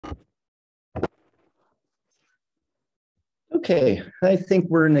Okay, I think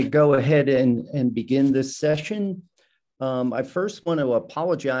we're going to go ahead and begin this session. I first want to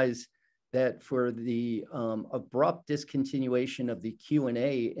apologize that for the abrupt discontinuation of the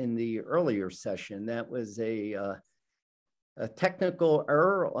Q&A in the earlier session. That was a technical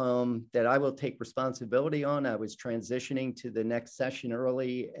error that I will take responsibility on. I was transitioning to the next session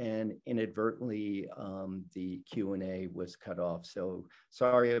early and inadvertently the Q&A was cut off. So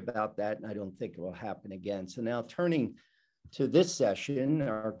sorry about that, and I don't think it will happen again. So now turning to this session,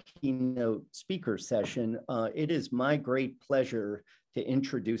 our keynote speaker session, it is my great pleasure to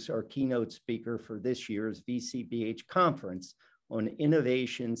introduce our keynote speaker for this year's VCBH conference on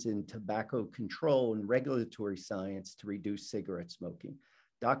innovations in tobacco control and regulatory science to reduce cigarette smoking,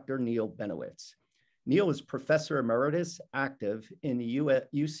 Dr. Neal Benowitz. Neal is Professor Emeritus, active in the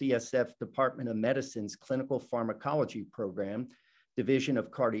UCSF Department of Medicine's Clinical Pharmacology Program, Division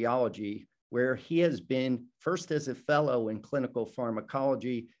of Cardiology, where he has been first as a fellow in clinical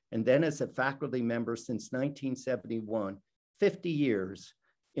pharmacology and then as a faculty member since 1971, 50 years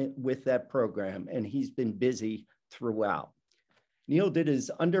with that program, and he's been busy throughout. Neal did his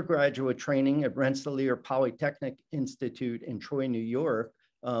undergraduate training at Rensselaer Polytechnic Institute in Troy, New York,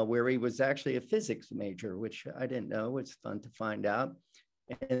 where he was actually a physics major, which I didn't know. It's fun to find out.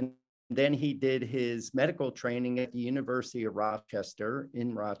 And then he did his medical training at the University of Rochester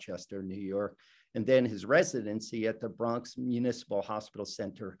in Rochester, New York, and then his residency at the Bronx Municipal Hospital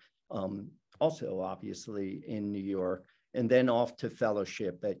Center, also obviously in New York, and then off to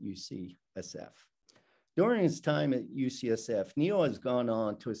fellowship at UCSF. During his time at UCSF, Neal has gone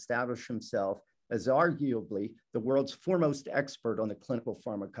on to establish himself as arguably the world's foremost expert on the clinical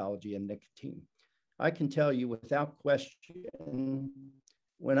pharmacology of nicotine. I can tell you without question,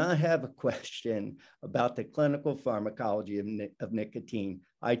 when I have a question about the clinical pharmacology of nicotine,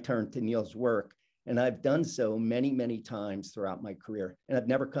 I turn to Neal's work, and I've done so many, many times throughout my career, and I've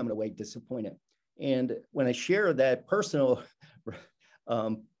never come away disappointed. And when I share that personal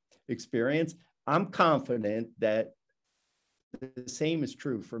experience, I'm confident that the same is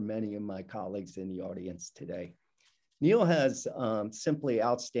true for many of my colleagues in the audience today. Neal has simply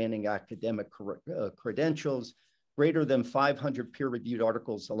outstanding academic credentials, greater than 500 peer-reviewed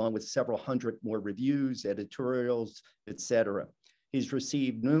articles, along with several hundred more reviews, editorials, etc. He's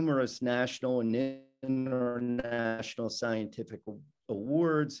received numerous national and international scientific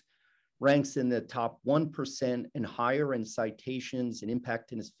awards, ranks in the top 1% and higher in citations and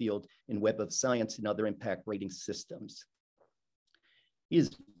impact in his field in Web of Science and other impact rating systems. He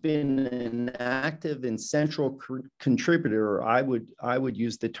has been an active and central contributor, I would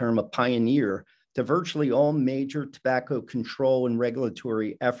use the term a pioneer, to virtually all major tobacco control and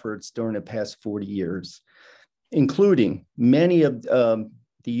regulatory efforts during the past 40 years, including many of the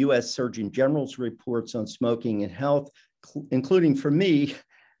US Surgeon General's reports on smoking and health, including for me,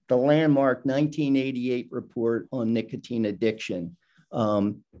 the landmark 1988 report on nicotine addiction,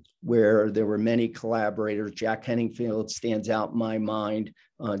 where there were many collaborators. Jack Henningfield stands out in my mind.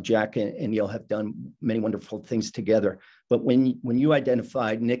 Jack and Neal have done many wonderful things together. But when you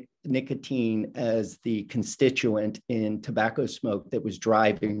identified nicotine as the constituent in tobacco smoke that was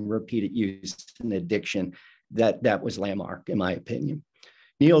driving repeated use and addiction, that was landmark, in my opinion.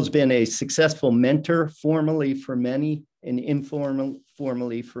 Neal's been a successful mentor, formally for many and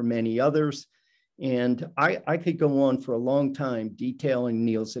informally for many others. And I could go on for a long time detailing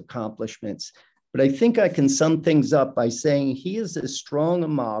Neal's accomplishments, but I think I can sum things up by saying he is as strong a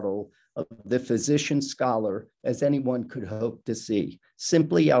model of the physician scholar as anyone could hope to see,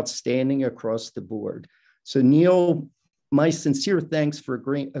 simply outstanding across the board. So Neal, my sincere thanks for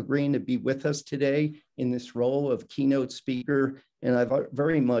agreeing to be with us today in this role of keynote speaker, and I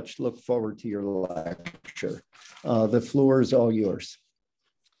very much look forward to your lecture. The floor is all yours.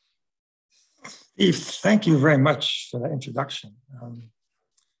 Steve, thank you very much for that introduction.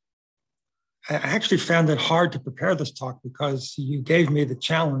 I actually found it hard to prepare this talk because you gave me the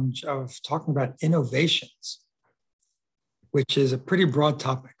challenge of talking about innovations, which is a pretty broad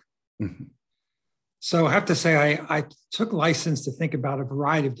topic. Mm-hmm. So I have to say, I took license to think about a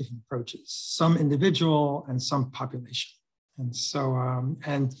variety of different approaches, some individual and some population. And so,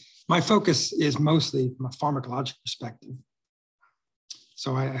 and my focus is mostly from a pharmacologic perspective.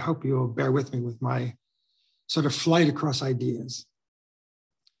 So I hope you'll bear with me with my sort of flight across ideas.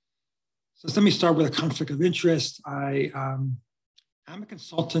 So let me start with a conflict of interest. I'm a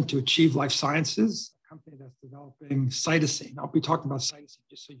consultant to Achieve Life Sciences, a company that's developing cytosine. I'll be talking about cytosine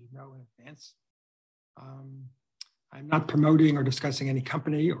just so you know in advance. I'm not promoting or discussing any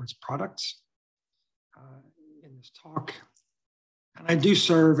company or its products in this talk. And I do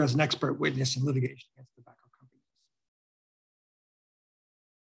serve as an expert witness in litigation against tobacco companies.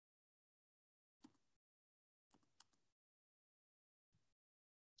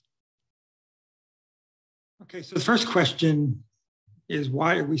 Okay, so the first question is,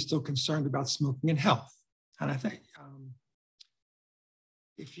 why are we still concerned about smoking and health? And I think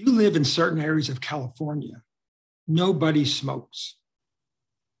if you live in certain areas of California, nobody smokes.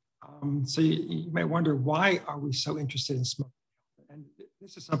 So you may wonder, why are we so interested in smoking? And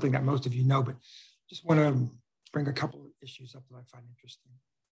this is something that most of you know, but just want to bring a couple of issues up that I find interesting.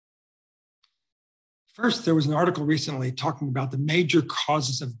 First, there was an article recently talking about the major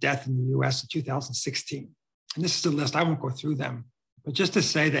causes of death in the US in 2016. And this is a list, I won't go through them, but just to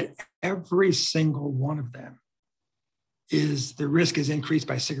say that every single one of them is, the risk is increased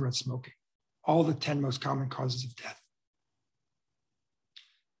by cigarette smoking, all the 10 most common causes of death.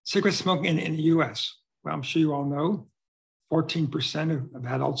 Cigarette smoking in the US, well, I'm sure you all know, 14% of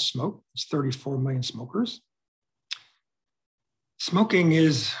adults smoke. It's 34 million smokers. Smoking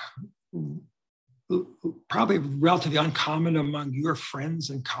is probably relatively uncommon among your friends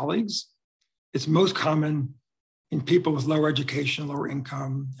and colleagues. It's most common in people with lower education, lower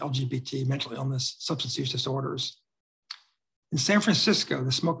income, LGBT, mental illness, substance use disorders. In San Francisco,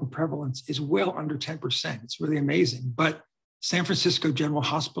 the smoking prevalence is well under 10%. It's really amazing. But San Francisco General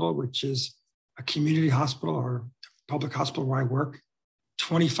Hospital, which is a community hospital or public hospital where I work,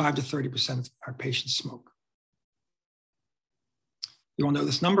 25 to 30% of our patients smoke. You all know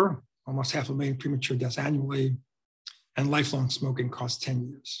this number, almost 500,000 premature deaths annually, and lifelong smoking costs 10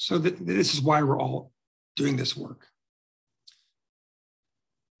 years. So this is why we're all doing this work.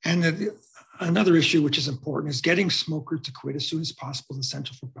 And another issue which is important is getting smokers to quit as soon as possible is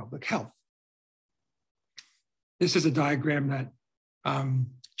essential for public health. This is a diagram that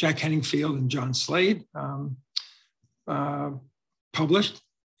Jack Henningfield and John Slade published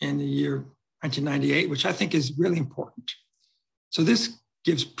in the year 1998, which I think is really important. So this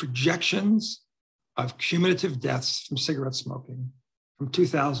gives projections of cumulative deaths from cigarette smoking from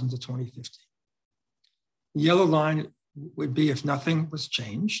 2000 to 2050. The yellow line would be if nothing was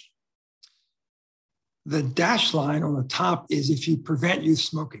changed. The dashed line on the top is if you prevent youth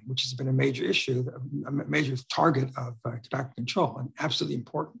smoking, which has been a major issue, a major target of tobacco control, and absolutely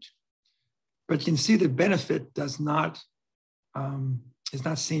important. But you can see the benefit is not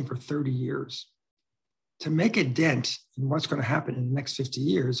seen for 30 years. To make a dent in what's going to happen in the next 50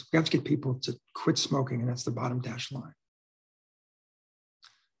 years, we have to get people to quit smoking, and that's the bottom dashed line.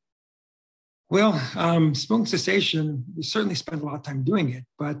 Well, smoking cessation, we certainly spend a lot of time doing it,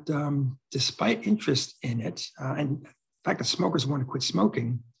 but despite interest in it, and the fact that smokers want to quit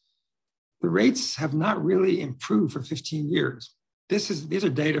smoking, the rates have not really improved for 15 years. These are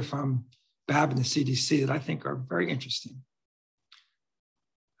data from BAB and the CDC that I think are very interesting.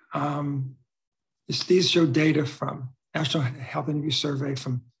 These show data from National Health Interview Survey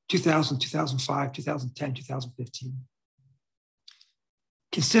from 2000, 2005, 2010, 2015.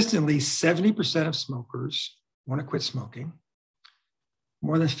 Consistently, 70% of smokers want to quit smoking.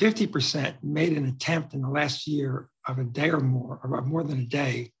 More than 50% made an attempt in the last year of a day or more than a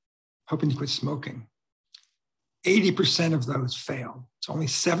day, hoping to quit smoking. 80% of those failed. So only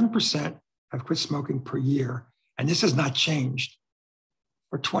 7% have quit smoking per year. And this has not changed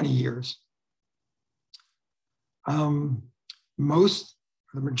for 20 years. The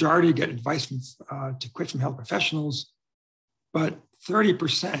majority get advice to quit from health professionals, but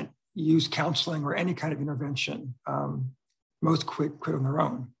 30% use counseling or any kind of intervention. Most quit on their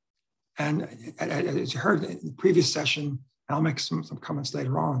own. And as you heard in the previous session, and I'll make some comments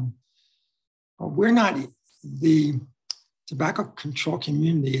later on, the tobacco control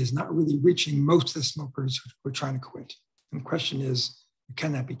community is not really reaching most of the smokers who are trying to quit. And the question is,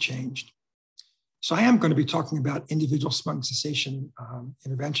 can that be changed? So I am going to be talking about individual smoking cessation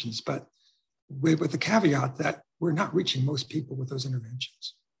interventions, but with the caveat that we're not reaching most people with those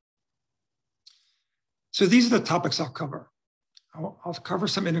interventions. So these are the topics I'll cover. I'll cover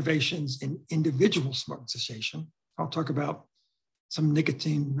some innovations in individual smoking cessation. I'll talk about some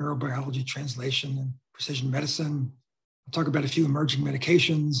nicotine neurobiology translation and precision medicine. I'll talk about a few emerging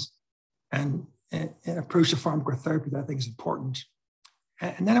medications and an approach to pharmacotherapy that I think is important.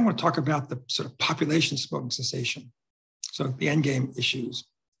 And then I want to talk about the sort of population smoking cessation. So the end game issues.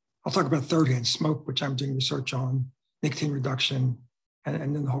 I'll talk about third-hand smoke, which I'm doing research on, nicotine reduction,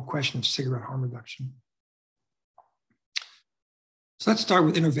 and then the whole question of cigarette harm reduction. So let's start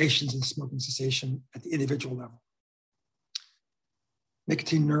with innovations in smoking cessation at the individual level.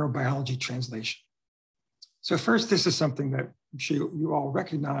 Nicotine neurobiology translation. So first, this is something that I'm sure you all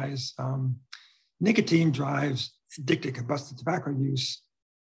recognize. Nicotine drives addictive combusted tobacco use.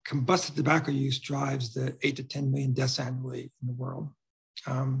 Combusted tobacco use drives the 8 to 10 million deaths annually in the world.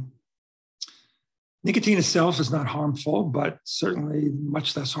 Nicotine itself is not harmful, but certainly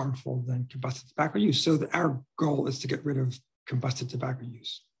much less harmful than combusted tobacco use. So our goal is to get rid of combusted tobacco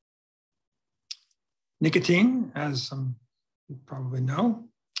use. Nicotine, as some you probably know,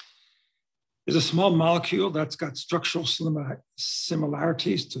 is a small molecule that's got structural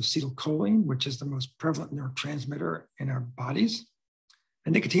similarities to acetylcholine, which is the most prevalent neurotransmitter in our bodies.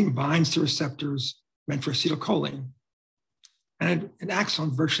 And nicotine binds to receptors meant for acetylcholine. And it acts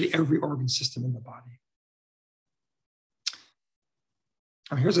on virtually every organ system in the body.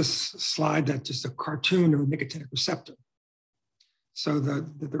 Now here's a slide that's just a cartoon of a nicotinic receptor. So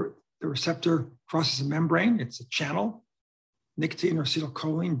the receptor crosses a membrane, it's a channel. Nicotine or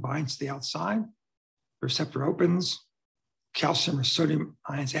acetylcholine binds to the outside. The receptor opens, calcium or sodium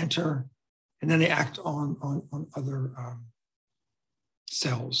ions enter, and then they act on other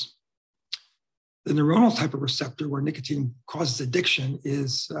cells. The neuronal type of receptor where nicotine causes addiction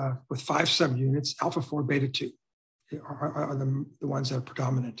is with 5 subunits, alpha 4, beta 2 are the ones that are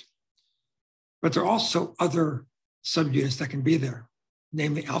predominant. But there are also other subunits that can be there,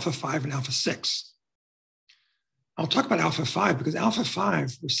 namely alpha 5 and alpha 6. I'll talk about alpha 5 because alpha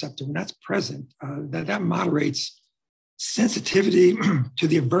 5 receptor, when that's present, that moderates sensitivity to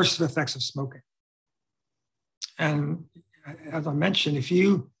the aversive effects of smoking. And as I mentioned, if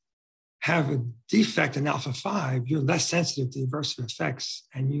you have a defect in alpha 5, you're less sensitive to the aversive effects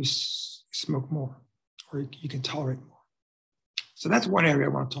and you smoke more, or you can tolerate more. So that's one area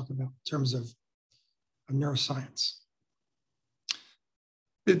I want to talk about in terms of neuroscience.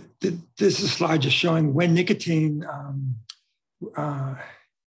 This is a slide just showing when nicotine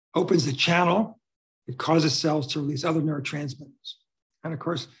opens the channel, it causes cells to release other neurotransmitters. And of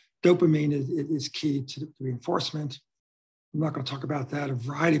course, dopamine is key to reinforcement. I'm not going to talk about that. A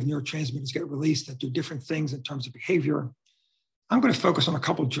variety of neurotransmitters get released that do different things in terms of behavior. I'm going to focus on a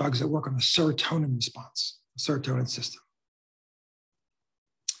couple of drugs that work on the serotonin response, the serotonin system.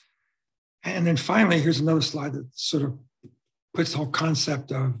 And then finally, here's another slide that sort of puts the whole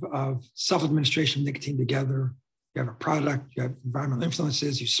concept of self-administration of nicotine together. You have a product, you have environmental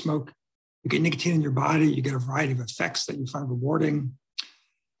influences, you smoke, you get nicotine in your body, you get a variety of effects that you find rewarding.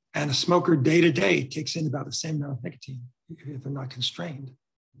 And a smoker day to day takes in about the same amount of nicotine if they're not constrained.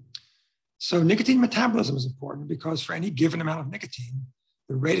 So nicotine metabolism is important because for any given amount of nicotine,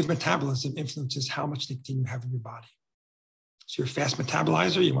 the rate of metabolism influences how much nicotine you have in your body. So you're a fast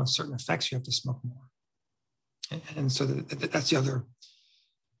metabolizer, you want certain effects, you have to smoke more. And so that's the other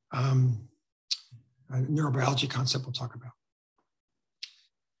neurobiology concept we'll talk about.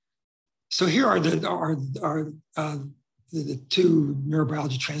 So here are the two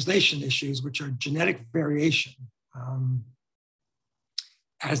neurobiology translation issues, which are genetic variation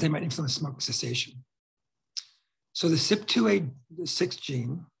as they might influence smoking cessation. So the CYP2A6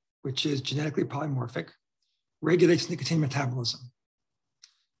 gene, which is genetically polymorphic, regulates nicotine metabolism.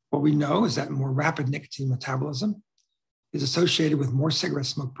 What we know is that more rapid nicotine metabolism is associated with more cigarette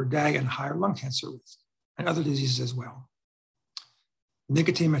smoke per day and higher lung cancer risk and other diseases as well.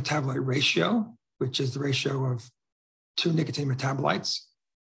 Nicotine metabolite ratio, which is the ratio of 2 nicotine metabolites,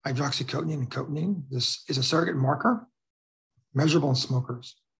 hydroxycotinine and cotinine. This is a surrogate marker measurable in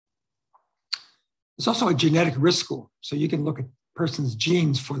smokers. There's also a genetic risk score. So you can look at a person's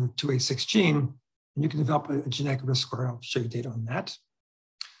genes for the 2A6 gene, and you can develop a genetic risk score. I'll show you data on that.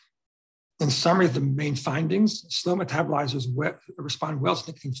 In summary, the main findings: slow metabolizers respond well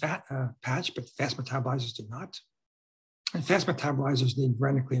to nicotine patch, but fast metabolizers do not. And fast metabolizers need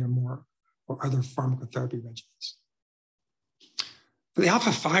varenicline or other pharmacotherapy regimens. For the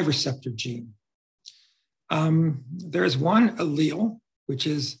alpha 5 receptor gene, there is one allele which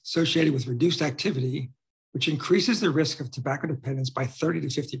is associated with reduced activity, which increases the risk of tobacco dependence by 30 to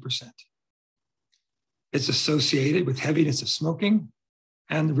 50%. It's associated with heaviness of smoking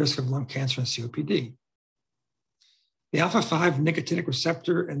and the risk of lung cancer and COPD. The alpha 5 nicotinic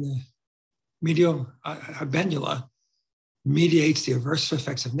receptor in the medial habenula mediates the aversive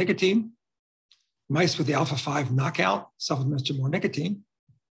effects of nicotine. Mice with the alpha 5 knockout self-administer more nicotine.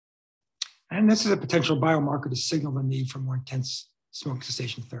 And this is a potential biomarker to signal the need for more intense smoking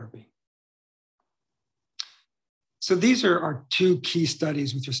cessation therapy. So these are our two key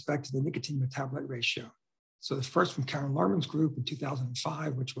studies with respect to the nicotine metabolite ratio. So the first from Karen Lerman's group in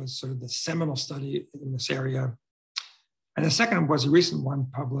 2005, which was sort of the seminal study in this area. And the second was a recent one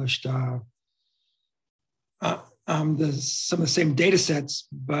published, some of the same data sets,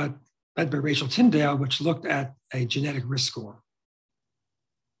 but led by Rachel Tyndale, which looked at a genetic risk score.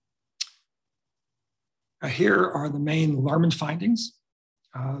 Here are the main Lerman findings.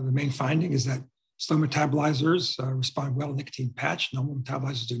 The main finding is that slow metabolizers respond well to nicotine patch, normal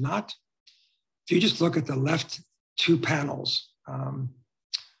metabolizers do not. if you just look at the left two panels,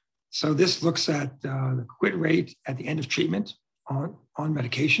 so this looks at the quit rate at the end of treatment on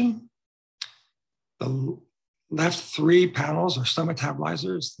medication. The left three panels are slow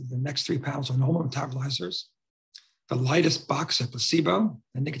metabolizers. The next three panels are normal metabolizers. The lightest box are placebo,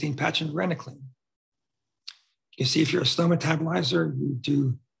 and nicotine patch and varenicline. You see, if you're a slow metabolizer, you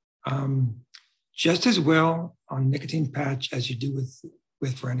do just as well on nicotine patch as you do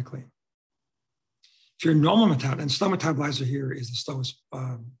with varenicline. If you're a normal metabolite, and slow metabolizer here is the slowest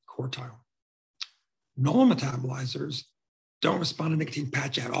quartile. Normal metabolizers don't respond to nicotine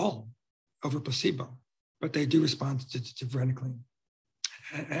patch at all over placebo, but they do respond to varenicline.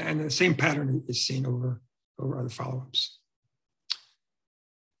 And the same pattern is seen over other follow-ups.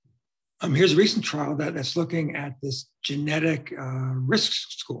 Here's a recent trial that's looking at this genetic risk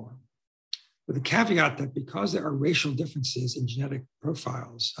score, with the caveat that because there are racial differences in genetic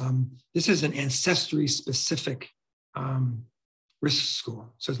profiles, this is an ancestry-specific risk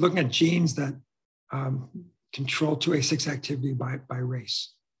score. So it's looking at genes that control 2A6 activity by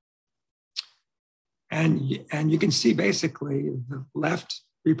race. And you can see basically the left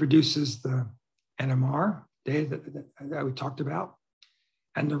reproduces the NMR data that we talked about,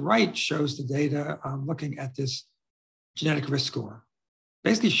 and the right shows the data looking at this genetic risk score,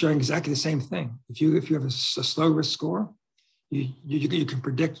 basically showing exactly the same thing. If you have a slow risk score, you can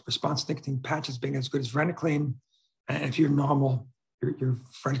predict response to nicotine patch as being as good as varenicline, and if you're normal, your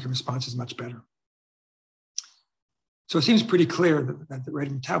varenicline response is much better. So it seems pretty clear that the rate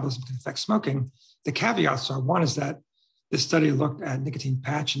of metabolism can affect smoking. The caveats are, one is that this study looked at nicotine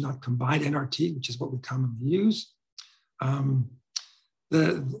patch and not combined NRT, which is what we commonly use. And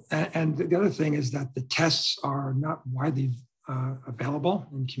the other thing is that the tests are not widely available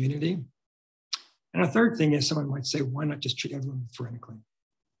in the community. And a third thing is someone might say, why not just treat everyone with varenicline?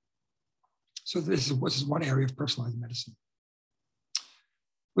 So this is one area of personalized medicine.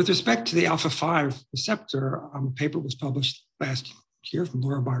 With respect to the alpha-5 receptor, a paper was published last year from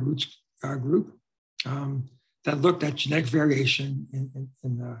Laura Bairout's group that looked at genetic variation in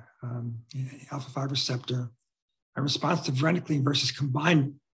the alpha-5 receptor in response to varenicline versus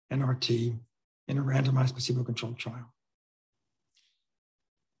combined NRT in a randomized placebo-controlled trial.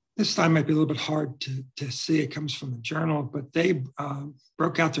 This slide might be a little bit hard to see. It comes from the journal, but they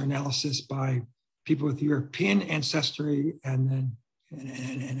broke out their analysis by people with European ancestry and then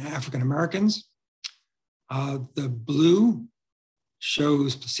and African Americans. The blue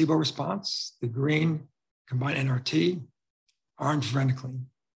shows placebo response, the green combined NRT, orange varenicline.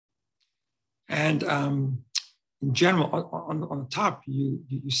 And in general, on the top,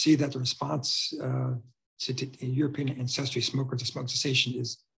 you see that the response to European ancestry smokers to smoke cessation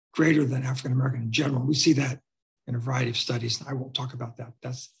is greater than African American in general. We see that in a variety of studies. I won't talk about that.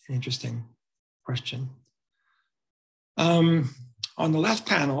 That's an interesting question. On the left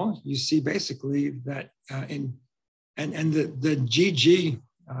panel, you see basically that the GG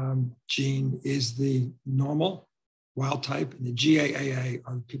gene is the normal wild type, and the GAAA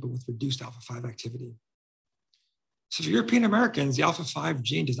are people with reduced alpha-5 activity. So for European Americans, the alpha-5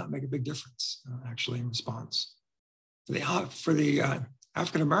 gene does not make a big difference, actually, in response. For the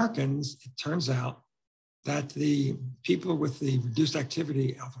African Americans, it turns out that the people with the reduced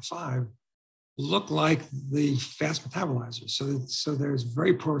activity alpha-5 look like the fast metabolizers. So there's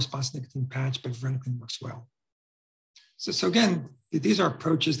very poor response to nicotine patch, but varenicline works well. So again, these are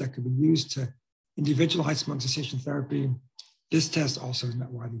approaches that could be used to individualize smoking cessation therapy. This test also is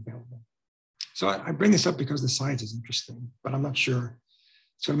not widely available. So I bring this up because the science is interesting, but I'm not sure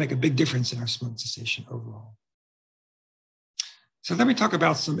it's going to make a big difference in our smoking cessation overall. So let me talk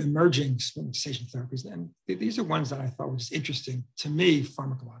about some emerging smoking cessation therapies. And these are ones that I thought were just interesting to me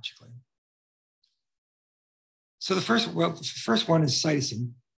pharmacologically. So the first one is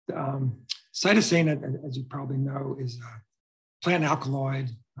cytosine. Cytosine, as you probably know, is a plant alkaloid.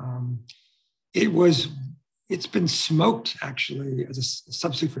 It's been smoked actually as a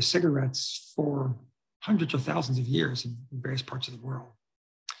substitute for cigarettes for hundreds of thousands of years in various parts of the world.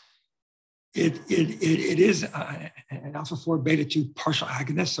 It is an alpha-4 beta-2 partial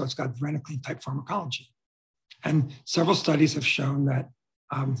agonist, so it's got varenicline type pharmacology. And several studies have shown that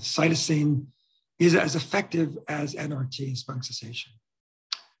cytosine is as effective as NRT in smoking cessation.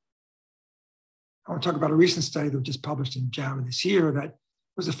 I want to talk about a recent study that was just published in JAMA this year that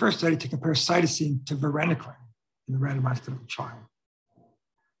was the first study to compare cytosine to varenicline in the randomized clinical trial.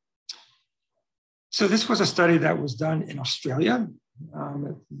 So this was a study that was done in Australia.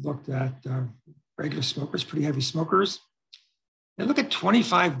 It looked at regular smokers, pretty heavy smokers. They looked at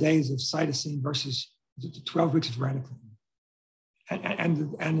 25 days of cytosine versus 12 weeks of varenicline.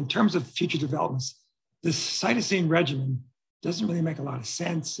 And in terms of future developments, this cytosine regimen doesn't really make a lot of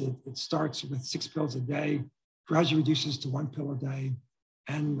sense. It starts with 6 pills a day, gradually reduces to 1 pill a day.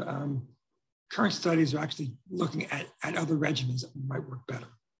 And current studies are actually looking at other regimens that might work better.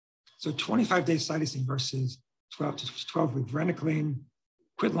 So 25 days cytosine versus 12-week varenicline,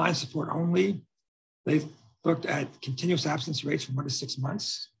 quit line support only. They looked at continuous abstinence rates from 1 to 6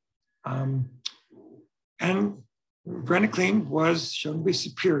 months. And varenicline was shown to be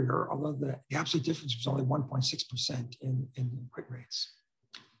superior, although the absolute difference was only 1.6% in quit rates.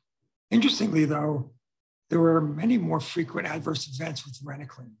 Interestingly, though, there were many more frequent adverse events with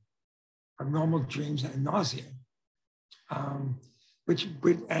varenicline, abnormal dreams and nausea,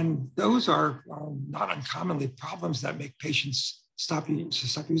 and those are not uncommonly problems that make patients stop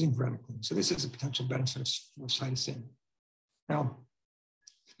using varenicline. So this is a potential benefit of cytosine. Now,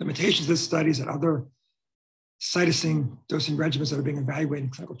 limitations of this study is that other cytosine dosing regimens that are being evaluated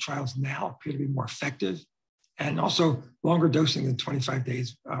in clinical trials now appear to be more effective, and also longer dosing than 25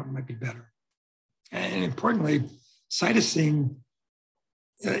 days might be better. And importantly, cytosine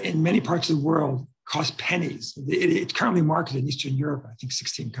in many parts of the world costs pennies. It's currently marketed in Eastern Europe, I think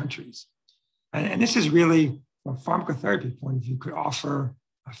 16 countries. And this is really, from a pharmacotherapy point of view, could offer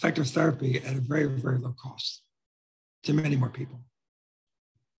effective therapy at a very, very low cost to many more people.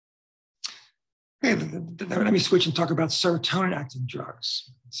 Okay, let me switch and talk about serotonin-acting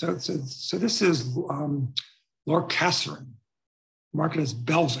drugs. So this is lorcaserin, marketed as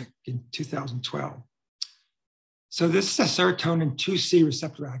Belvic in 2012. So this is a serotonin 2C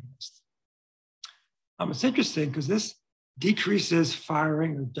receptor agonist. It's interesting because this decreases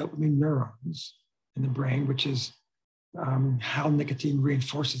firing of dopamine neurons in the brain, which is how nicotine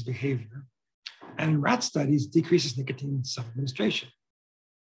reinforces behavior. And in rat studies, decreases nicotine self-administration.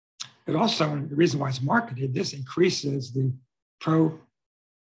 It also, and the reason why it's marketed, this increases the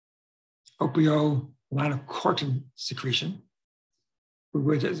pro-opiomelanocortin secretion,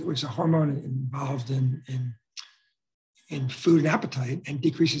 which is a hormone involved in food and appetite and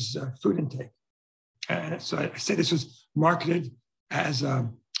decreases food intake. So I say this was marketed as a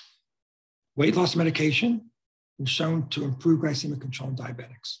weight loss medication and shown to improve glycemic control in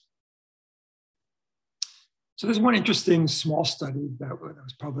diabetics. So there's one interesting small study that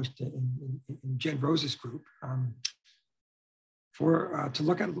was published in Jen Rose's group to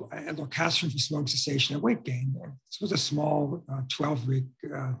look at lorcaserin for smoking cessation and weight gain. This was a small 12-week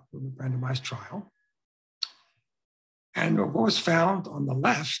randomized trial. And what was found on the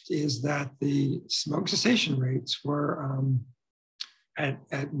left is that the smoking cessation rates were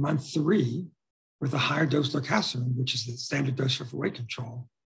at month 3 with a higher dose lorcaserin, which is the standard dose for weight control,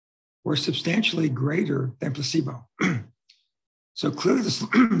 were substantially greater than placebo. So clearly this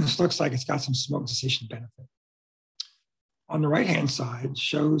looks like it's got some smoking cessation benefit. On the right-hand side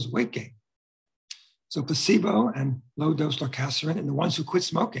shows weight gain. So placebo and low-dose lorcaserin, and the ones who quit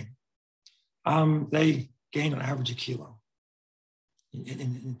smoking, they gained on average 1 kilo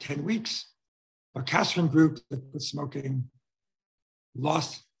in 10 weeks. Lorcaserin group that quit smoking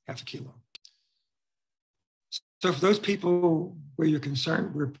lost 0.5 kilo. So for those people where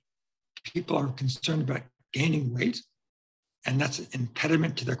people are concerned about gaining weight, and that's an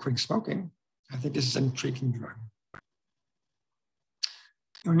impediment to their quitting smoking, I think this is an intriguing drug.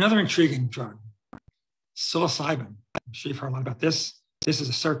 Another intriguing drug, psilocybin. I'm sure you've heard a lot about this. This is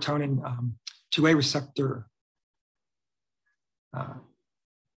a serotonin 2A receptor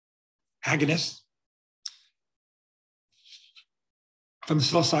agonist from the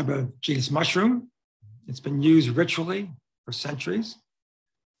psilocybin genus mushroom. It's been used ritually for centuries.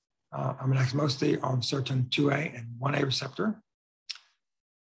 It acts mostly on serotonin 2A and 1A receptor.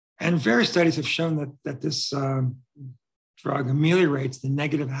 And various studies have shown that this drug ameliorates the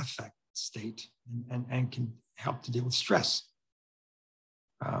negative affect state and can help to deal with stress.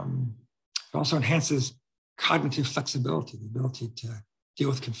 It also enhances cognitive flexibility, the ability to deal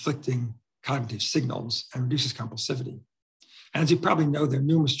with conflicting cognitive signals, and reduces compulsivity. And as you probably know, there are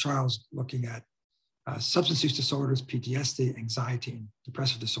numerous trials looking at substance use disorders, PTSD, anxiety, and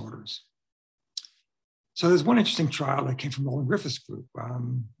depressive disorders. So there's one interesting trial that came from Roland Griffith's group. It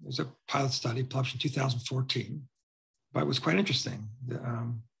was a pilot study published in 2014, but it was quite interesting.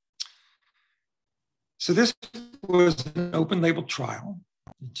 So this was an open label trial.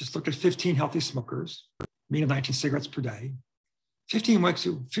 It just looked at 15 healthy smokers, mean of 19 cigarettes per day, 15 weeks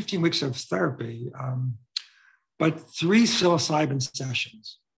of therapy, but 3 psilocybin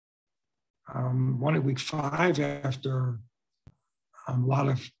sessions. One at week 5 after a lot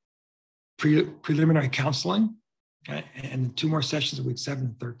of preliminary counseling, and 2 more sessions at week 7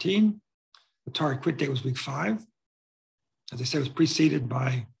 and 13. The target quit date was week 5. As I said, it was preceded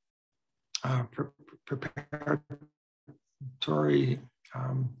by preparatory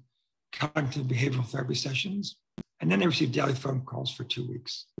cognitive behavioral therapy sessions. And then they received daily phone calls for 2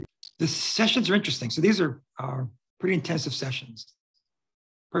 weeks. The sessions are interesting. So these are pretty intensive sessions.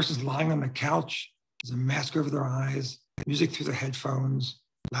 Person's lying on the couch, there's a mask over their eyes, music through the headphones,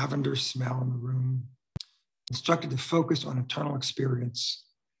 lavender smell in the room, instructed to focus on internal experience.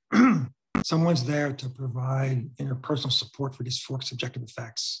 Someone's there to provide interpersonal support for dysphoric subjective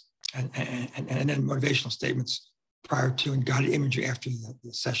effects and then motivational statements prior to and guided imagery after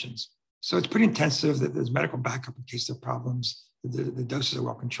the sessions. So it's pretty intensive. That there's medical backup in case there are problems. The doses are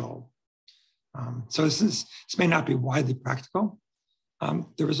well controlled. So this may not be widely practical.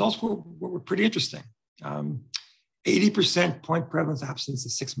 The results were pretty interesting. 80% point prevalence absence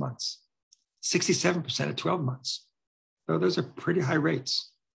at 6 months, 67% at 12 months. So those are pretty high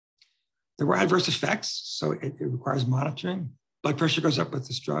rates. There were adverse effects, so it requires monitoring. Blood pressure goes up with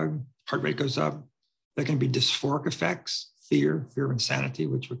this drug, heart rate goes up. There can be dysphoric effects, fear of insanity,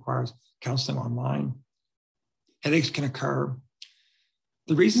 which requires counseling online. Headaches can occur.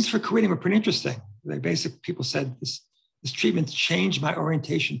 The reasons for quitting were pretty interesting. People said this treatment changed my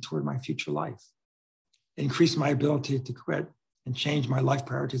orientation toward my future life, increased my ability to quit, and change my life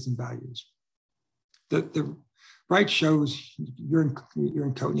priorities and values. The right shows urine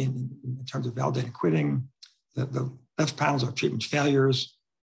cotinine in terms of validated quitting. The left panels are treatment failures.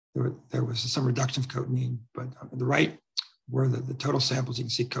 There was some reduction of cotinine, but on the right were the total samples. You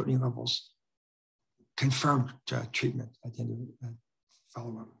can see cotinine levels confirmed treatment at the end of the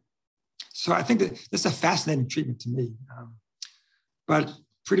follow-up. So I think that this is a fascinating treatment to me, but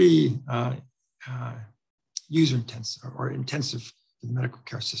pretty user intensive or intensive in the medical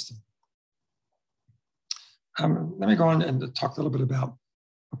care system. Let me go on and talk a little bit about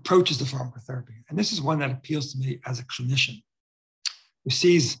approaches to pharmacotherapy. And this is one that appeals to me as a clinician who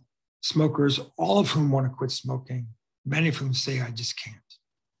sees smokers, all of whom want to quit smoking, many of whom say, I just can't.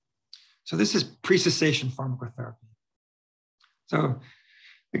 So this is pre-cessation pharmacotherapy. So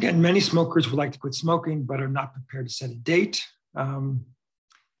again, many smokers would like to quit smoking, but are not prepared to set a date. And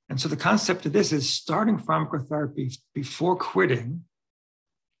so the concept of this is starting pharmacotherapy before quitting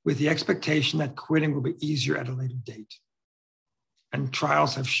with the expectation that quitting will be easier at a later date. And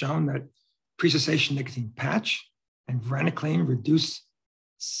trials have shown that pre-cessation nicotine patch and varenicline reduce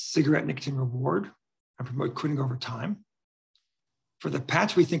cigarette nicotine reward and promote quitting over time. For the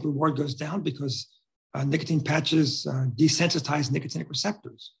patch, we think reward goes down because nicotine patches desensitize nicotinic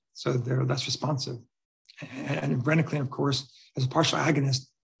receptors, so they're less responsive. And varenicline, of course, as a partial agonist,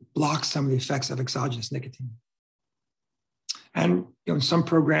 blocks some of the effects of exogenous nicotine. And in some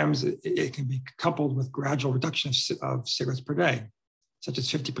programs, it can be coupled with gradual reduction of cigarettes per day, such as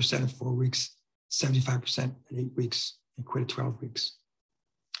 50% at 4 weeks, 75% at 8 weeks, and quit at 12 weeks.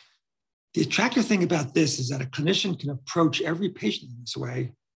 The attractive thing about this is that a clinician can approach every patient in this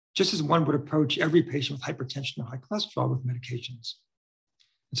way, just as one would approach every patient with hypertension or high cholesterol with medications.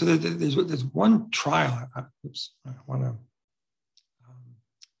 And so there's one trial I want to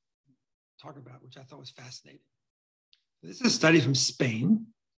talk about, which I thought was fascinating. This is a study from Spain,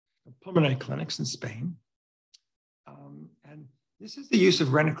 pulmonary clinics in Spain. And this is the use of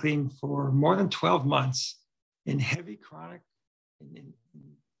varenicline for more than 12 months in heavy chronic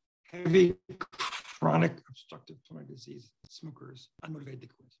obstructive pulmonary disease smokers, unmotivated to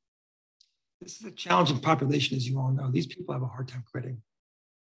quit. This is a challenging population, as you all know. These people have a hard time quitting.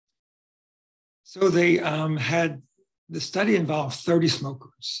 So they the study involved 30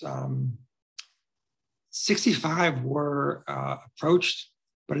 smokers. 65 were approached,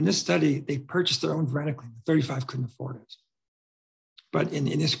 but in this study, they purchased their own varenicline. 35 couldn't afford it. But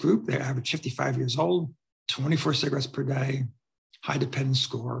in this group, they averaged 55 years old, 24 cigarettes per day, high dependence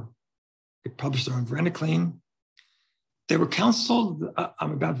score. They published their own varenicline. They were counseled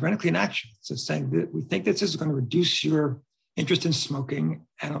about varenicline action. So saying that we think that this is going to reduce your interest in smoking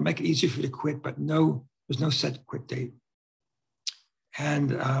and it'll make it easier for you to quit, but there's no set quit date.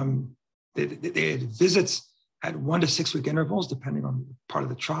 And they had visits at 1 to 6 week intervals, depending on part of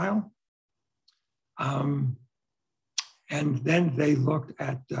the trial. And then they looked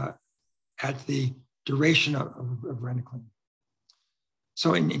at the duration of varenicline.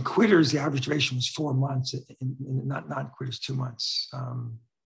 So in quitters, the average duration was 4 months, in non-quitters, 2 months.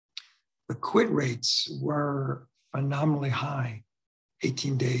 The quit rates were phenomenally high,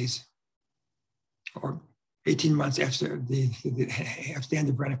 18 days, or 18 months after the end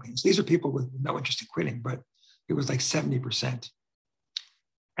of varenicline. So these are people with no interest in quitting, but it was like 70%.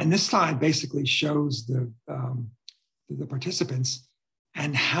 And this slide basically shows the participants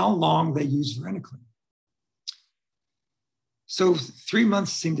and how long they use varenicline. So 3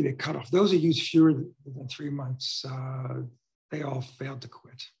 months seemed to be a cutoff. Those who used fewer than 3 months, they all failed to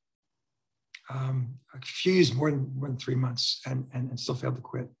quit. A few used more than 3 months and still failed to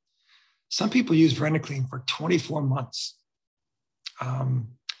quit. Some people use varenicline for 24 months.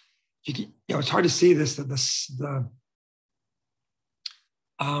 It's hard to see this, that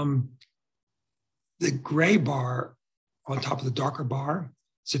the gray bar on top of the darker bar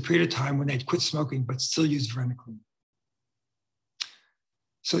is a period of time when they'd quit smoking but still use varenicline.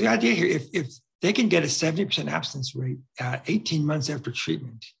 So the idea here, if they can get a 70% abstinence rate 18 months after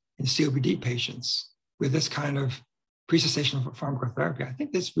treatment in COPD patients with this kind of pre-cessation pharmacotherapy, I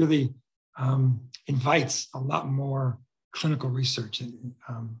think this really invites a lot more clinical research,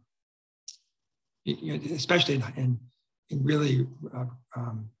 especially in really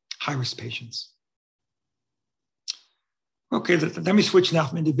high-risk patients. Okay, let me switch now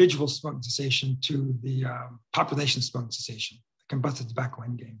from individual smoking cessation to the population smoking cessation, the combustible tobacco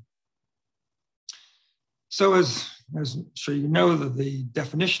endgame. So as I'm sure you know, the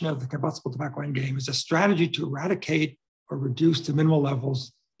definition of the combustible tobacco endgame is a strategy to eradicate or reduce to minimal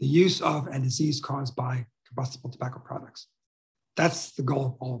levels the use of and disease caused by combustible tobacco products. That's the goal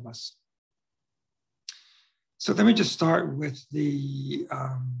of all of us. So let me just start with the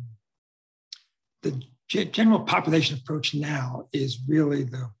general population approach now is really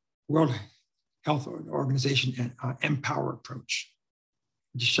the World Health Organization and Empower approach.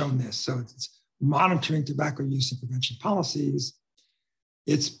 I've just shown this. So it's monitoring tobacco use and prevention policies.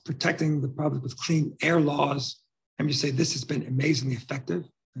 It's protecting the public with clean air laws. Let me say this has been amazingly effective.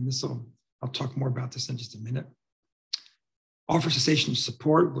 And I'll talk more about this in just a minute. Offer cessation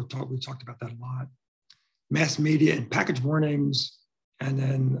support, we talked about that a lot. Mass media and package warnings, and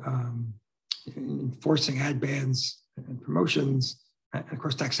then enforcing ad bans and promotions, and of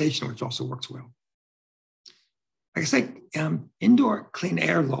course taxation, which also works well. Like I say, indoor clean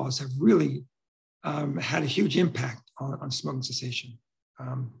air laws have really had a huge impact on smoking cessation,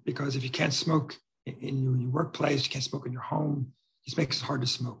 because if you can't smoke in your workplace, you can't smoke in your home, it just makes it hard to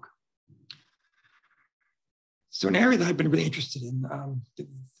smoke. So an area that I've been really interested in,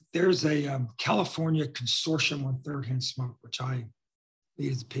 there's a California consortium on third-hand smoke, which I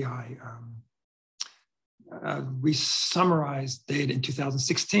lead as a PI. We summarized data in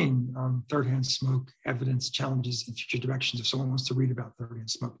 2016 on third-hand smoke, evidence, challenges, and future directions if someone wants to read about third-hand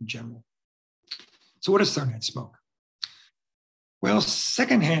smoke in general. So what is third-hand smoke? Well,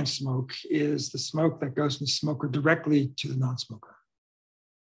 second-hand smoke is the smoke that goes from the smoker directly to the non-smoker.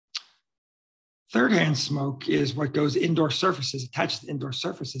 Third-hand smoke is what goes indoor surfaces, attached to indoor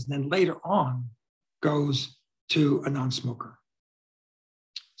surfaces, and then later on goes to a non-smoker.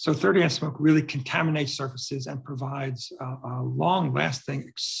 So third-hand smoke really contaminates surfaces and provides a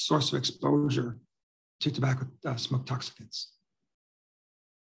long-lasting source of exposure to tobacco smoke toxicants.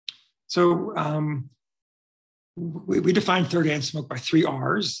 So we define third-hand smoke by 3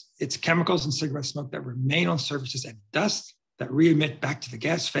 R's. It's chemicals in cigarette smoke that remain on surfaces at dust, that re-emit back to the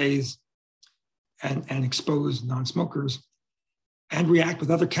gas phase, and expose non-smokers, and react with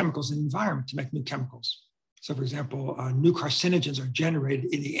other chemicals in the environment to make new chemicals. So for example, new carcinogens are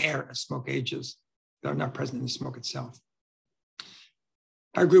generated in the air as smoke ages that are not present in the smoke itself.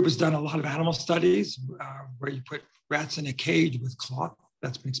 Our group has done a lot of animal studies where you put rats in a cage with cloth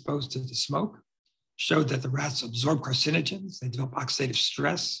that's been exposed to the smoke, showed that the rats absorb carcinogens, they develop oxidative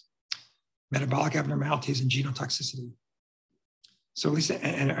stress, metabolic abnormalities, and genotoxicity. So at least in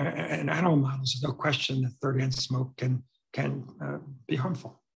animal models, there's no question that third-hand smoke can be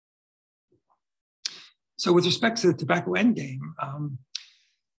harmful. So with respect to the tobacco endgame,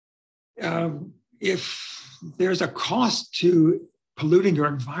 if there's a cost to polluting your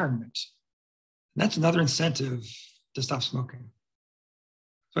environment, that's another incentive to stop smoking.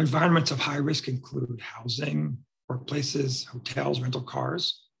 So environments of high risk include housing, workplaces, hotels, rental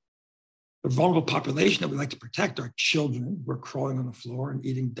cars. The vulnerable population that we like to protect are children who are crawling on the floor and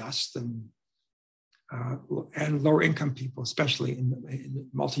eating dust, and lower income people, especially in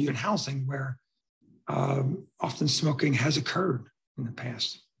multi-unit housing where often smoking has occurred in the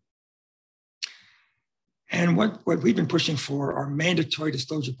past. And what we've been pushing for are mandatory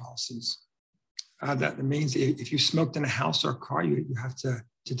disclosure policies. That means if you smoked in a house or a car, you have to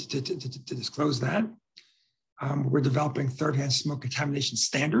disclose that. We're developing third-hand smoke contamination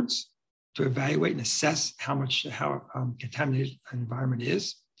standards to evaluate and assess how contaminated an environment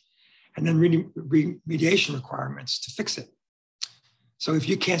is, and then remediation requirements to fix it. So if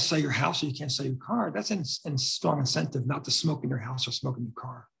you can't sell your house or you can't sell your car, that's a strong incentive not to smoke in your house or smoke in your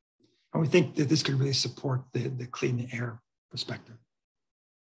car. And we think that this could really support the clean air perspective.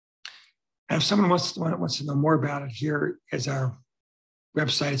 And if someone wants to know more about it, here is our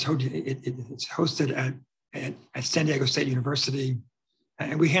website. It's hosted at San Diego State University.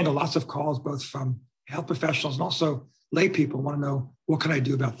 And we handle lots of calls, both from health professionals and also lay people who want to know, what can I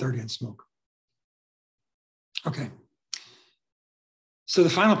do about third-hand smoke? Okay. So the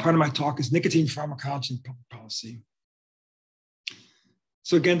final part of my talk is nicotine pharmacology and public policy.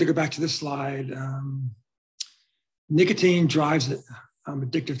 So again, to go back to this slide, nicotine drives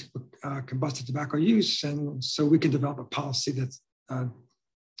addictive combusted tobacco use, and so we can develop a policy that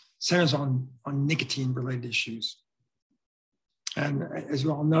centers on nicotine-related issues. And as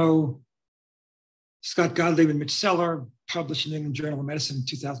you all know, Scott Gottlieb and Mitch Seller published in the England Journal of Medicine in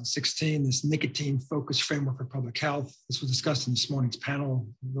 2016 this nicotine-focused framework for public health. This was discussed in this morning's panel,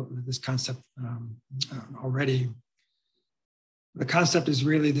 this concept already. The concept is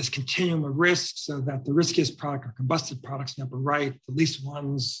really this continuum of risk, so that the riskiest product are combusted products in the upper right, the least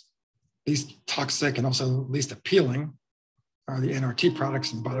ones, least toxic and also least appealing are the NRT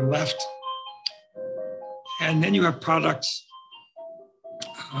products in the bottom left. And then you have products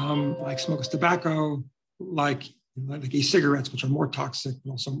like smokeless tobacco, like e-cigarettes, which are more toxic,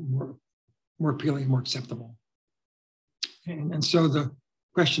 but also more appealing, more acceptable. And so the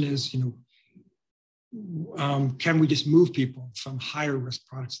question is, can we just move people from higher risk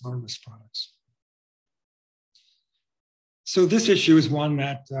products to lower risk products? So this issue is one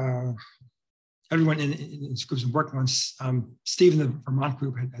that everyone in this group is working on. Steve in the Vermont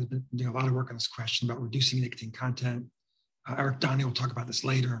group has been doing a lot of work on this question about reducing nicotine content. Eric Donnie will talk about this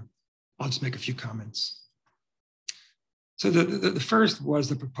later. I'll just make a few comments. So the first was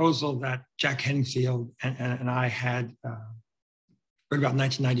the proposal that Jack Henningfield and I had wrote about in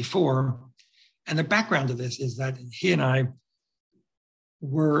 1994. And the background to this is that he and I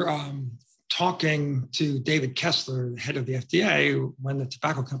were talking to David Kessler, the head of the FDA, when the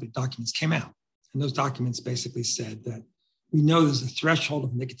tobacco company documents came out. And those documents basically said that we know there's a threshold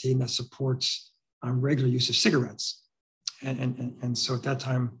of nicotine that supports regular use of cigarettes. And so at that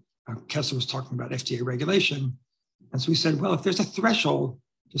time, Kessler was talking about FDA regulation. And so we said, well, if there's a threshold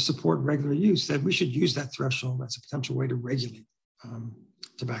to support regular use, then we should use that threshold as a potential way to regulate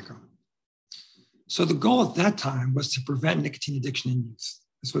tobacco. So the goal at that time was to prevent nicotine addiction in youth.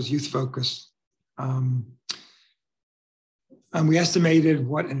 This was youth focused. And we estimated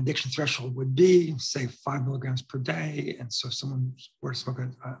what an addiction threshold would be, say 5 milligrams per day. And so if someone were to smoke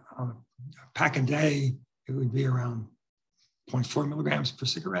a pack a day, it would be around 0.4 milligrams per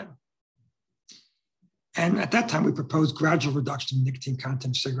cigarette. And at that time, we proposed gradual reduction in nicotine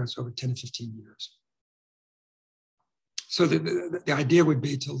content of cigarettes over 10 to 15 years. So the idea would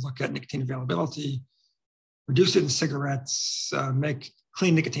be to look at nicotine availability, reduce it in cigarettes, make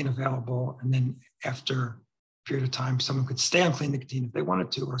clean nicotine available, and then after a period of time, someone could stay on clean nicotine if they wanted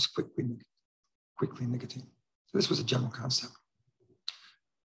to, or quit clean nicotine. So this was a general concept.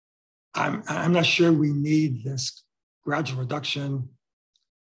 I'm not sure we need this gradual reduction.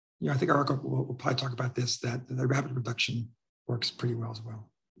 I think Eric will probably talk about this, that the rapid reduction works pretty well as well.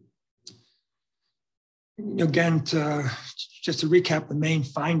 Again, just to recap the main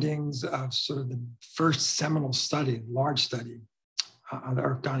findings of sort of the first seminal study, large study that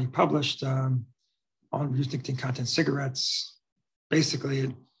Eric Donnie published on reduced nicotine content cigarettes. Basically,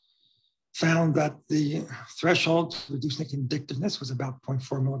 it found that the threshold to reduce nicotine addictiveness was about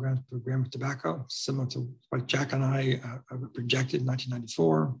 0.4 milligrams per gram of tobacco, similar to what Jack and I projected in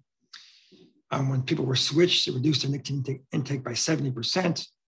 1994. When people were switched, it reduced their nicotine intake by 70%,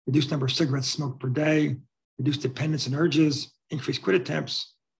 reduced number of cigarettes smoked per day, reduced dependence and urges, increased quit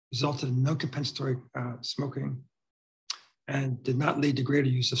attempts, resulted in no compensatory smoking, and did not lead to greater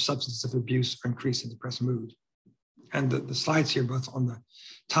use of substance abuse or increase in depressed mood. And the slides here, both on the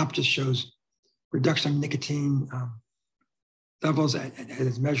top, just shows reduction of nicotine levels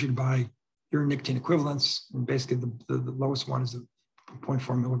as measured by urine nicotine equivalents. And basically the lowest one is the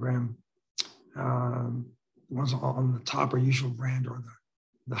 0.4 milligram. The ones on the top are usual brand or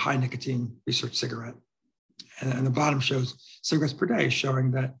the high nicotine research cigarette. And the bottom shows cigarettes per day,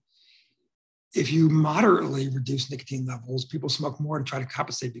 showing that if you moderately reduce nicotine levels, people smoke more to try to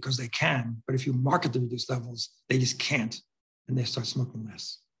compensate because they can. But if you markedly reduce levels, they just can't, and they start smoking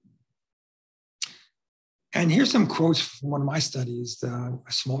less. And here's some quotes from one of my studies, a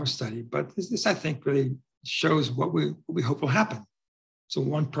smaller study, but this I think really shows what we hope will happen. So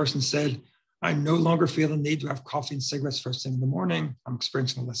one person said, I no longer feel the need to have coffee and cigarettes first thing in the morning. I'm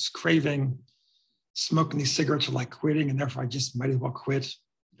experiencing less craving. Smoking these cigarettes are like quitting, and therefore I just might as well quit.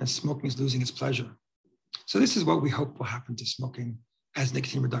 And smoking is losing its pleasure. So this is what we hope will happen to smoking as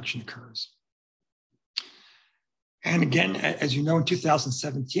nicotine reduction occurs. And again, as you know, in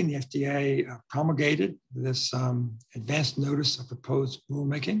 2017, the FDA promulgated this advanced notice of proposed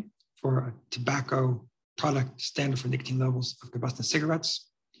rulemaking for a tobacco product standard for nicotine levels of combustion cigarettes.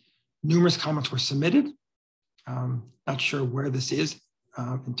 Numerous comments were submitted. Not sure where this is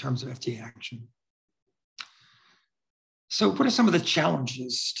in terms of FDA action. So what are some of the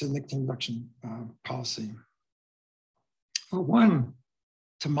challenges to nicotine reduction policy? Well, one,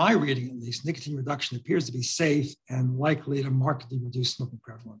 to my reading at least, nicotine reduction appears to be safe and likely to markedly reduce smoking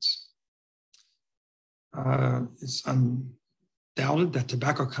prevalence. It's undoubted that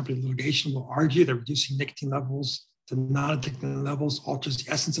tobacco company litigation will argue that reducing nicotine levels to non-addictive levels alters the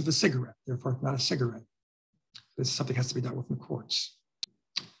essence of a cigarette, therefore it's not a cigarette. This is something that has to be dealt with in the courts.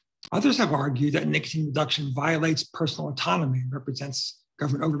 Others have argued that nicotine reduction violates personal autonomy and represents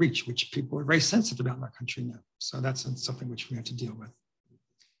government overreach, which people are very sensitive about in our country now. So that's something which we have to deal with.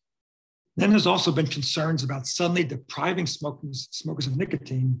 Then there's also been concerns about suddenly depriving smokers of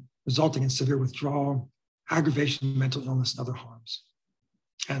nicotine, resulting in severe withdrawal, aggravation of mental illness, and other harms.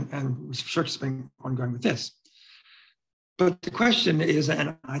 And research has been ongoing with this. But the question is,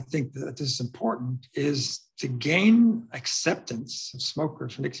 and I think that this is important, is to gain acceptance of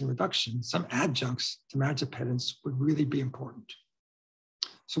smokers for nicotine reduction, some adjuncts to manage dependence would really be important.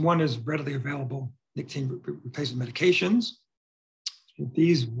 So one is readily available nicotine replacement medications.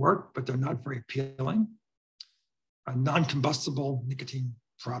 These work, but they're not very appealing. Non-combustible nicotine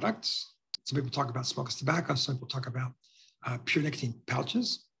products. Some people talk about smokeless tobacco, some people talk about pure nicotine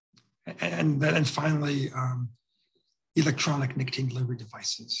pouches. And then finally, electronic nicotine delivery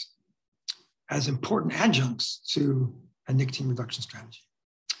devices as important adjuncts to a nicotine reduction strategy.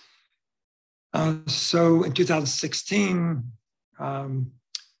 So in 2016,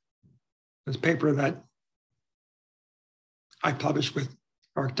 this paper that I published with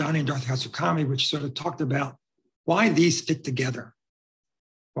Mark Donnie and Dorothy Hatsukami, which sort of talked about why these fit together,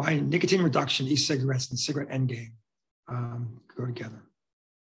 why nicotine reduction, e-cigarettes, and cigarette endgame go together.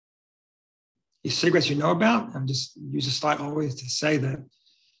 E-cigarettes you know about, I'm just use a slide always to say that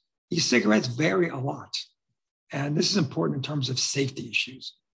e-cigarettes vary a lot. And this is important in terms of safety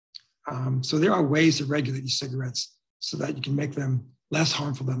issues. So there are ways to regulate e-cigarettes so that you can make them less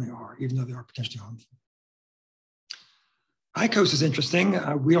harmful than they are, even though they are potentially harmful. IQOS is interesting.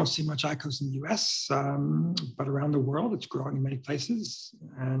 We don't see much IQOS in the US, but around the world, it's growing in many places.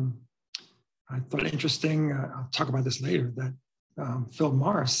 And I thought it interesting, I'll talk about this later, that Phil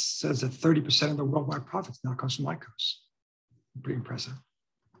Morris says that 30% of the worldwide profits now comes from IQOS. Pretty impressive.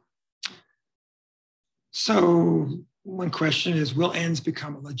 So one question is, will ENDS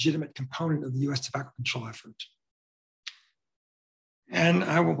become a legitimate component of the US tobacco control effort? And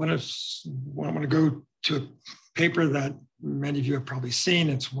I want to go to a paper that many of you have probably seen.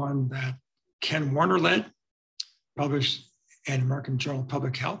 It's one that Ken Warner led, published in American Journal of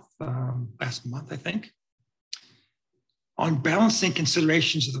Public Health last month, I think, on balancing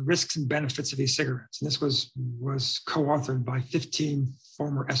considerations of the risks and benefits of e-cigarettes. And this was co-authored by 15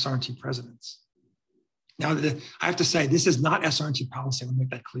 former SR&T presidents. Now, I have to say, this is not SR&T policy. I want to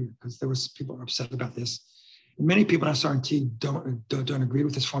make that clear, because there was people who are upset about this. And many people in SR&T don't agree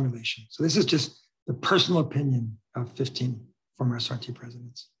with this formulation. So this is just the personal opinion of 15 former SR&T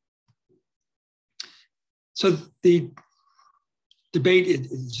presidents. So the debate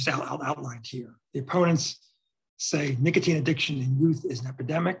is just outlined here. The opponents say nicotine addiction in youth is an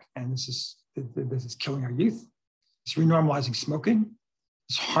epidemic, and this is killing our youth. It's renormalizing smoking.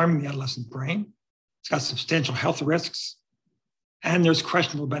 It's harming the adolescent brain. It's got substantial health risks, and there's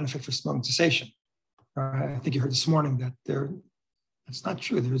questionable benefit for smoking cessation. I think you heard this morning that that's not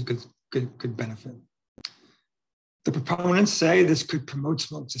true. There is good benefit. The proponents say this could promote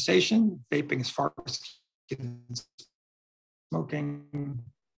smoking cessation. Vaping is far smoking.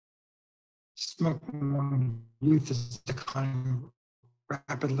 Smoking among youth is declining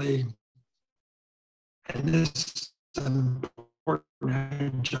rapidly, and this is an important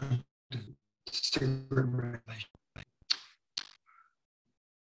adjunct to cigarette regulation.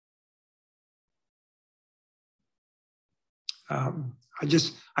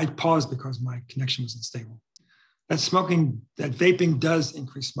 I paused because my connection was unstable. That vaping does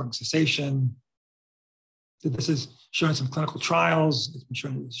increase smoking cessation. This is shown in some clinical trials. It's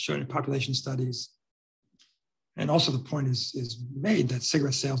been shown in population studies. And also the point is made that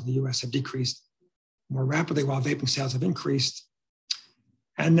cigarette sales in the US have decreased more rapidly while vaping sales have increased.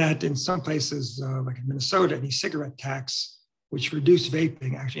 And that in some places, like in Minnesota, an e-cigarette tax, which reduced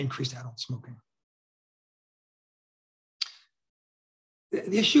vaping, actually increased adult smoking.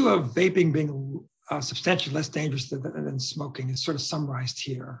 The issue of vaping being substantially less dangerous than smoking is sort of summarized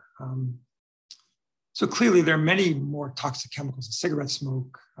here. So clearly there are many more toxic chemicals in cigarette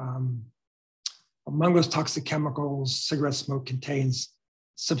smoke. Among those toxic chemicals, cigarette smoke contains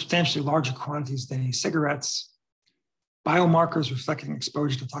substantially larger quantities than e-cigarettes. Biomarkers reflecting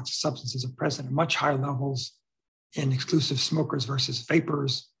exposure to toxic substances are present at much higher levels in exclusive smokers versus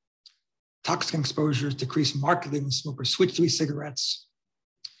vapors. Toxic exposures decrease markedly when smokers switch to e-cigarettes.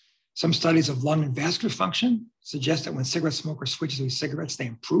 Some studies of lung and vascular function suggest that when cigarette smokers switch to e-cigarettes, they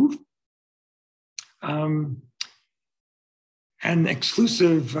improve. And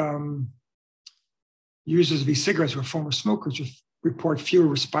exclusive users of e-cigarettes who are former smokers report fewer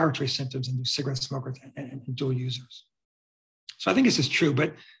respiratory symptoms than do cigarette smokers and dual users. So I think this is true,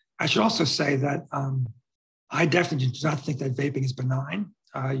 but I should also say that I definitely do not think that vaping is benign.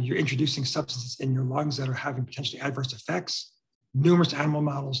 You're introducing substances in your lungs that are having potentially adverse effects. Numerous animal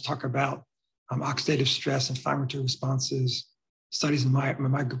models talk about oxidative stress, inflammatory responses. Studies in my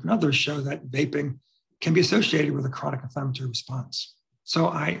group and others show that vaping can be associated with a chronic inflammatory response. So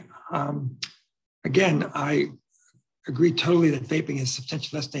I agree totally that vaping is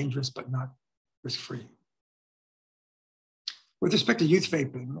substantially less dangerous, but not risk-free. With respect to youth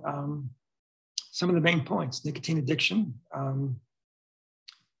vaping, some of the main points: nicotine addiction.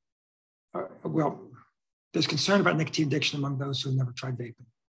 There's concern about nicotine addiction among those who have never tried vaping.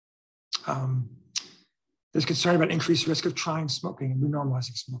 There's concern about increased risk of trying smoking and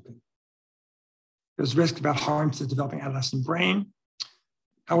renormalizing smoking. There's risk about harm to the developing adolescent brain.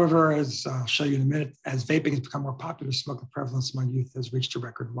 However, as I'll show you in a minute, as vaping has become more popular, smoking prevalence among youth has reached a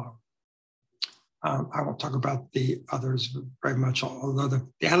record low. I won't talk about the others very much, although the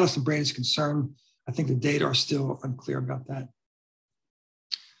adolescent brain is concerned. I think the data are still unclear about that.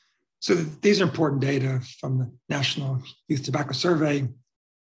 So these are important data from the National Youth Tobacco Survey,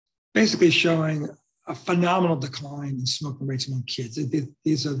 basically showing a phenomenal decline in smoking rates among kids.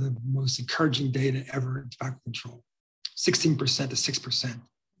 These are the most encouraging data ever in tobacco control, 16% to 6%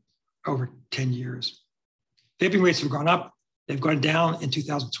 over 10 years. Vaping rates have gone up. They've gone down in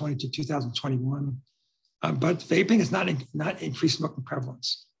 2020 to 2021, but vaping has not increased smoking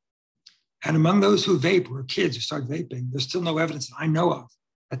prevalence. And among those who vape, who are kids who start vaping, there's still no evidence that I know of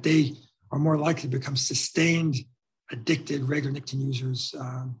that they are more likely to become sustained, addicted, regular nicotine users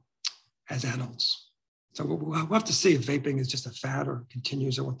as adults. So we'll have to see if vaping is just a fad or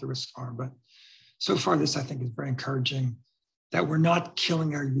continues or what the risks are. But so far, this I think is very encouraging that we're not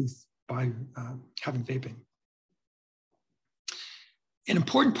killing our youth by having vaping. An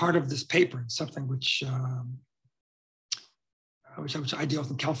important part of this paper, and something which I deal with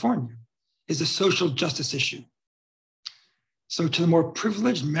in California, is the social justice issue. So to the more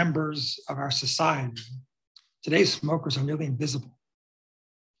privileged members of our society, today's smokers are nearly invisible.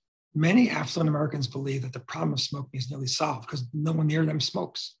 Many affluent Americans believe that the problem of smoking is nearly solved because no one near them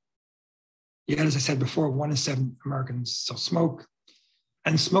smokes. Yet, as I said before, 1 in 7 Americans still smoke,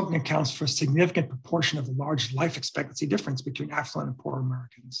 and smoking accounts for a significant proportion of the large life expectancy difference between affluent and poor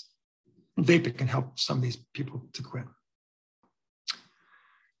Americans. And vaping can help some of these people to quit.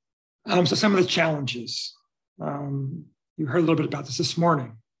 So some of the challenges. You heard a little bit about this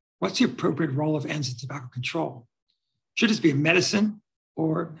morning. What's the appropriate role of ENDS in tobacco control? Should this be a medicine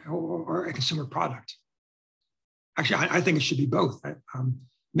or a consumer product? Actually, I think it should be both.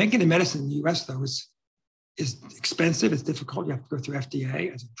 Making a medicine in the US, though, is expensive, it's difficult. You have to go through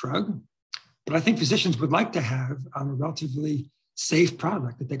FDA as a drug. But I think physicians would like to have a relatively safe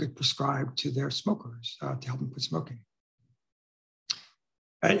product that they could prescribe to their smokers to help them quit smoking.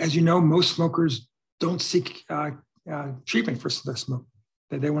 As you know, most smokers don't seek treatment for their smoking.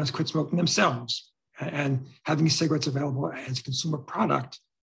 They want to quit smoking themselves. And having cigarettes available as a consumer product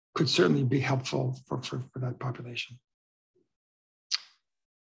could certainly be helpful for that population.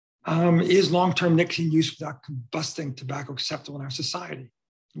 Is long-term nicotine use without combusting tobacco acceptable in our society?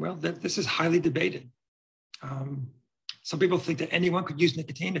 Well, this is highly debated. Some people think that anyone could use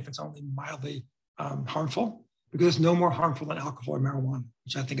nicotine if it's only mildly harmful, because it's no more harmful than alcohol or marijuana,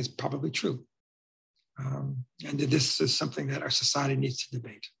 which I think is probably true. And this is something that our society needs to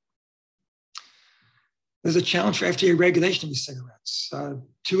debate. There's a challenge for FDA regulation of e-cigarettes.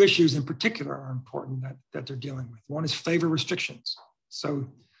 2 issues in particular are important that they're dealing with. One is flavor restrictions. So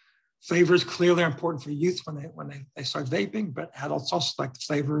flavors clearly are important for youth when they start vaping, but adults also like the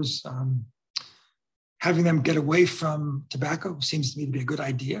flavors. Having them get away from tobacco seems to me to be a good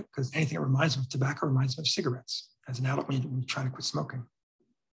idea, because anything that reminds them of tobacco reminds them of cigarettes as an adult when you're trying to quit smoking.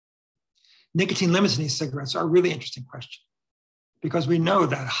 Nicotine limits in e-cigarettes are a really interesting question, because we know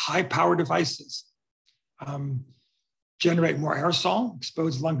that high-power devices generate more aerosol,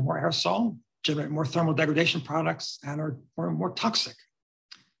 expose the lung to more aerosol, generate more thermal degradation products, and are more toxic.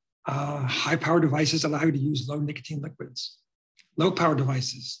 High power devices allow you to use low nicotine liquids. Low power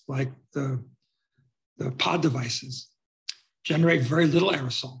devices like the pod devices generate very little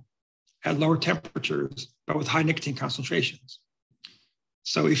aerosol at lower temperatures, but with high nicotine concentrations.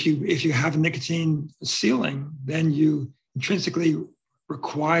 So if you have a nicotine ceiling, then you intrinsically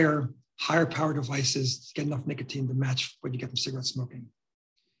require higher power devices to get enough nicotine to match what you get from cigarette smoking.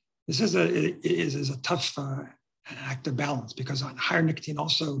 This is a tough act of balance, because higher nicotine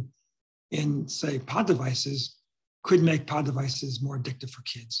also in, say, pod devices could make pod devices more addictive for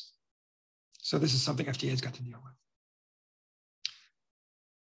kids. So this is something FDA has got to deal with.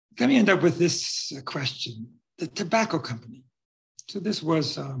 Let me end up with this question. The tobacco company. So this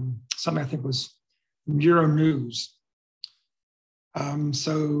was something I think was Euro News.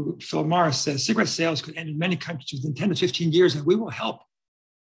 So Phil Morris says, cigarette sales could end in many countries within 10 to 15 years, and we will help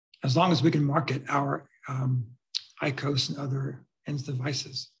as long as we can market our IQOS and other ENDS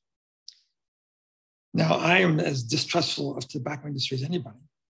devices. Now, I am as distrustful of the tobacco industry as anybody.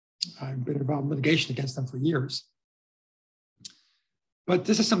 I've been involved in litigation against them for years. But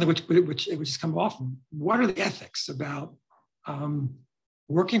this is something which has come often. What are the ethics about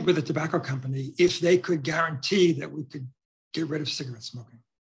working with a tobacco company if they could guarantee that we could get rid of cigarette smoking?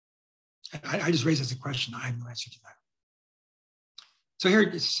 I just raised as a question. I have no answer to that. So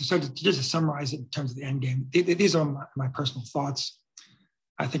here, so just to summarize it in terms of the end game, these are my personal thoughts.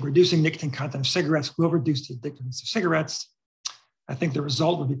 I think reducing nicotine content of cigarettes will reduce the addictiveness of cigarettes. I think the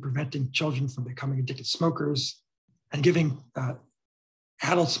result will be preventing children from becoming addicted smokers and giving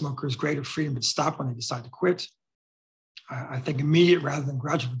adult smokers greater freedom to stop when they decide to quit. I think immediate rather than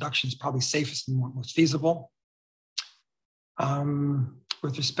gradual reduction is probably safest and most feasible.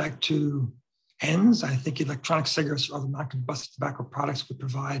 With respect to ENDS, I think electronic cigarettes or other non-combustible tobacco products would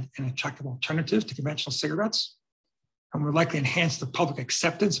provide an attractive alternative to conventional cigarettes and would likely enhance the public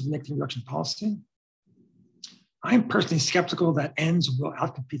acceptance of nicotine reduction policy. I am personally skeptical that ENDS will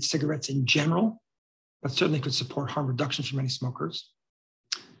outcompete cigarettes in general, but certainly could support harm reduction for many smokers.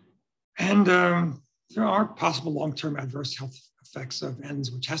 And there are possible long-term adverse health effects of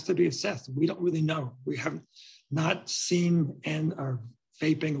ENDS, which has to be assessed. We don't really know. We haven't not seen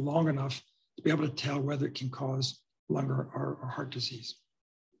vaping long enough to be able to tell whether it can cause lung or heart disease.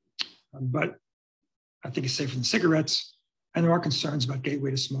 But I think it's safer than cigarettes, and there are concerns about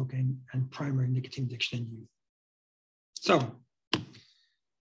gateway to smoking and primary nicotine addiction in youth. So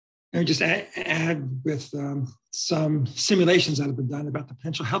let me just add with some simulations that have been done about the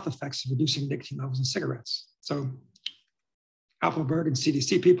potential health effects of reducing nicotine levels in cigarettes. So Appelberg and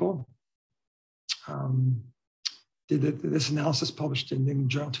CDC people did this analysis published in the New England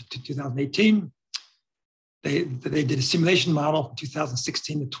Journal to 2018. They did a simulation model from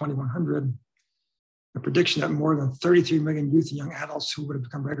 2016 to 2100, a prediction that more than 33 million youth and young adults who would have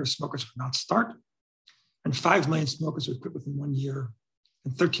become regular smokers would not start, and 5 million smokers would quit within 1 year,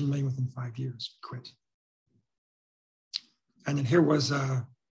 and 13 million within 5 years quit. And then here was a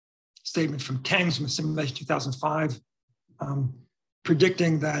statement from Tangs from a simulation 2005,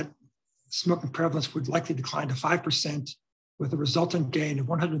 predicting that smoking prevalence would likely decline to 5% with a resultant gain of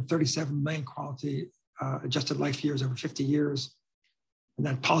 137 million quality adjusted life years over 50 years. And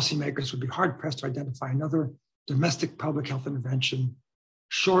that policymakers would be hard pressed to identify another domestic public health intervention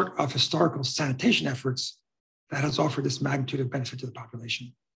short of historical sanitation efforts that has offered this magnitude of benefit to the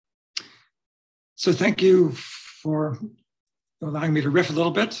population. So thank you for allowing me to riff a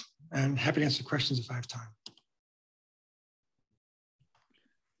little bit, and happy to answer questions if I have time.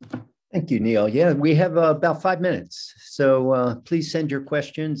 Thank you, Neal. Yeah, we have about 5 minutes. So please send your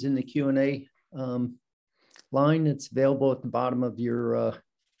questions in the Q&A line. It's available at the bottom of your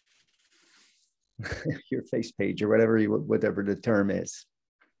your face page or whatever the term is.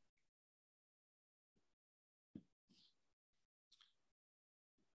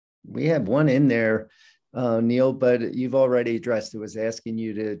 We have one in there, Neal, but you've already addressed it. Was asking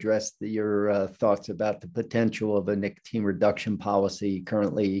you to address your thoughts about the potential of a nicotine reduction policy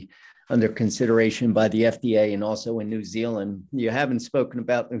currently under consideration by the FDA and also in New Zealand. You haven't spoken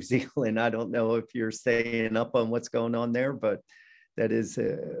about New Zealand. I don't know if you're staying up on what's going on there, but that is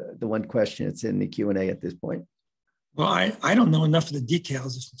the one question that's in the Q&A at this point. Well, I don't know enough of the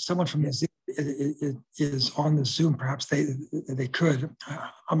details. If someone from New Zealand is on the Zoom, perhaps they could.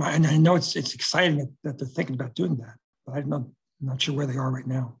 And I know it's exciting that they're thinking about doing that, but I'm not sure where they are right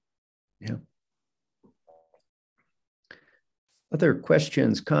now. Yeah. Other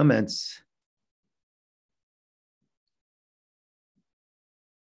questions, comments?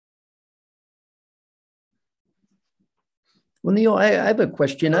 Well, Neal, I have a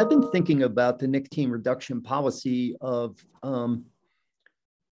question. I've been thinking about the nicotine reduction policy of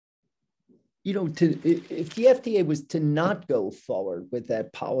if the FDA was to not go forward with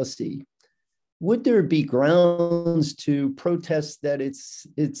that policy, would there be grounds to protest that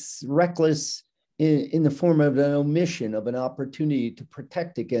it's reckless in the form of an omission of an opportunity to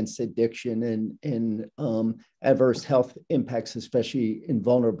protect against addiction and adverse health impacts, especially in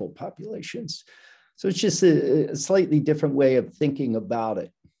vulnerable populations? So it's just a slightly different way of thinking about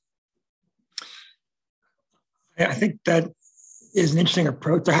it. I think that is an interesting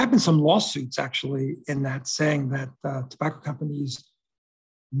approach. There have been some lawsuits actually in that, saying that tobacco companies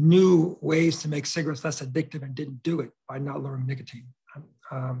knew ways to make cigarettes less addictive and didn't do it by not lowering nicotine.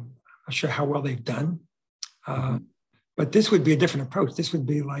 I'm not sure how well they've done, but this would be a different approach. This would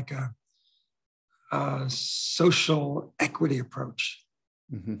be like a social equity approach,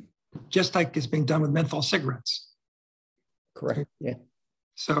 just like is being done with menthol cigarettes. Correct. Yeah.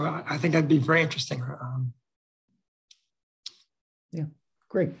 So I think that'd be very interesting. Yeah,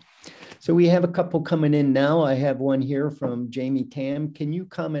 great. So we have a couple coming in now. I have one here from Jamie Tam. Can you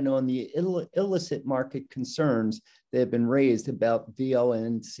comment on the illicit market concerns that have been raised about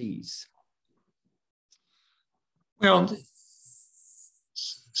VLNCs? Well,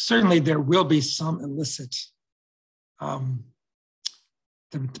 certainly there will be some illicit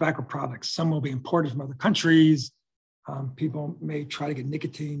tobacco products. Some will be imported from other countries. People may try to get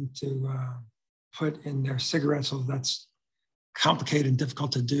nicotine to put in their cigarettes, so that's complicated and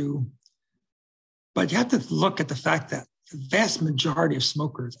difficult to do. But you have to look at the fact that the vast majority of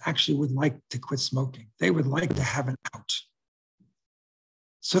smokers actually would like to quit smoking. They would like to have an out.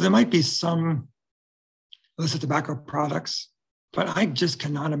 So there might be some illicit tobacco products, but I just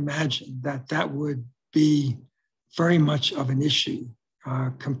cannot imagine that that would be very much of an issue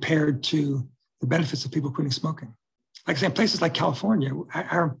compared to the benefits of people quitting smoking. Like I say, in places like California,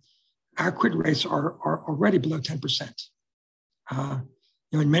 our quit rates are already below 10%.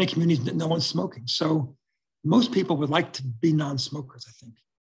 In many communities, no one's smoking. So most people would like to be non-smokers, I think.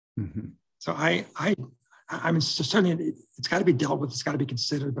 So I mean, so certainly it's got to be dealt with, it's got to be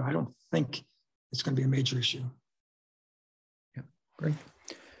considered, but I don't think it's going to be a major issue. Yeah, great.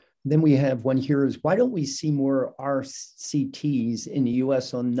 Then we have one here is, why don't we see more RCTs in the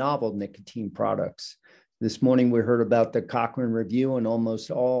US on novel nicotine products? This morning we heard about the Cochrane review, and almost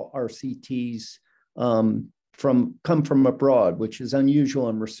all RCTs come from abroad, which is unusual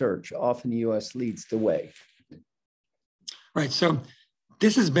in research. Often the US leads the way. Right, so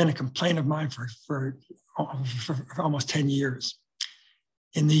this has been a complaint of mine for almost 10 years.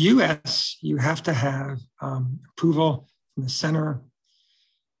 In the US, you have to have approval from the Center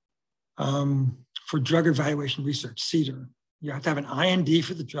for Drug Evaluation Research, CDER. You have to have an IND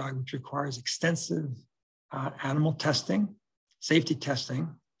for the drug, which requires extensive animal testing, safety testing,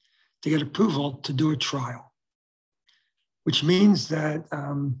 to get approval to do a trial. Which means that,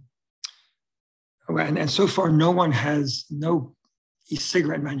 and so far no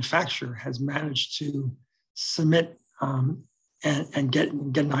e-cigarette manufacturer has managed to submit and get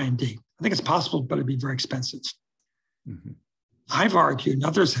an IND. I think it's possible, but it'd be very expensive. I've argued, and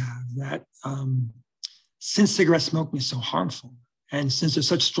others have, that since cigarette smoking is so harmful, and since there's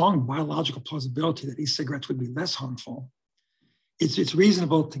such strong biological plausibility that e-cigarettes would be less harmful, it's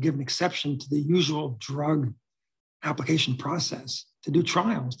reasonable to give an exception to the usual drug application process to do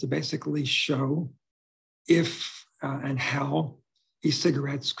trials to basically show if and how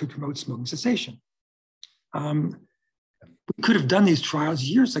e-cigarettes could promote smoking cessation. We could have done these trials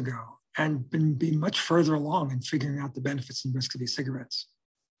years ago and be much further along in figuring out the benefits and risks of e-cigarettes.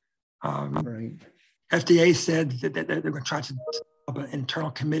 Right. FDA said that they're going to try to develop an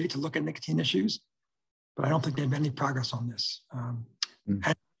internal committee to look at nicotine issues, but I don't think they've made any progress on this.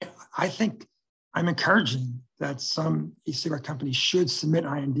 And I think I'm encouraging that some e-cigarette companies should submit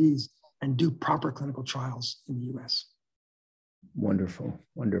INDs and do proper clinical trials in the US. Wonderful,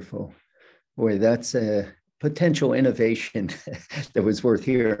 wonderful. Boy, that's a potential innovation that was worth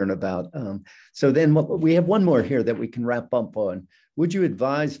hearing about. So then we have one more here that we can wrap up on. Would you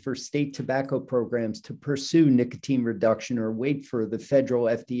advise for state tobacco programs to pursue nicotine reduction or wait for the federal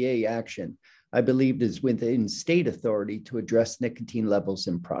FDA action? I believe it is within state authority to address nicotine levels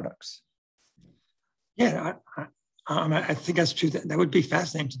in products. Yeah, I think that's true. That would be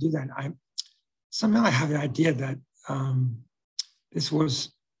fascinating to do that. Somehow I have the idea that this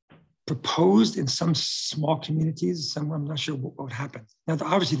was proposed in some small communities somewhere. I'm not sure what would happen. Now,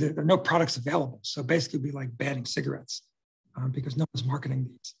 obviously, there are no products available. So basically, it'd be like banning cigarettes because no one's marketing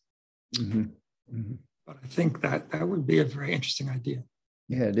these. But I think that would be a very interesting idea.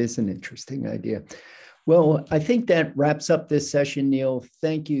 Yeah, it is an interesting idea. Well, I think that wraps up this session, Neal.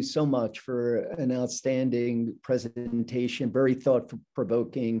 Thank you so much for an outstanding presentation, very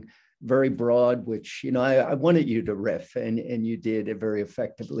thought-provoking, very broad, which, I wanted you to riff, and you did it very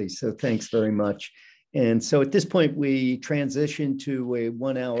effectively. So thanks very much. And so at this point, we transition to a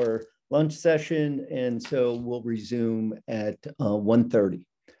 1-hour lunch session. And so we'll resume at 1:30.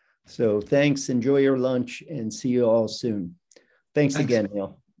 So thanks, enjoy your lunch, and see you all soon. Thanks again,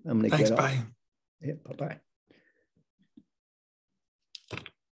 Neal. I'm going to get off. Bye. Yeah, bye-bye.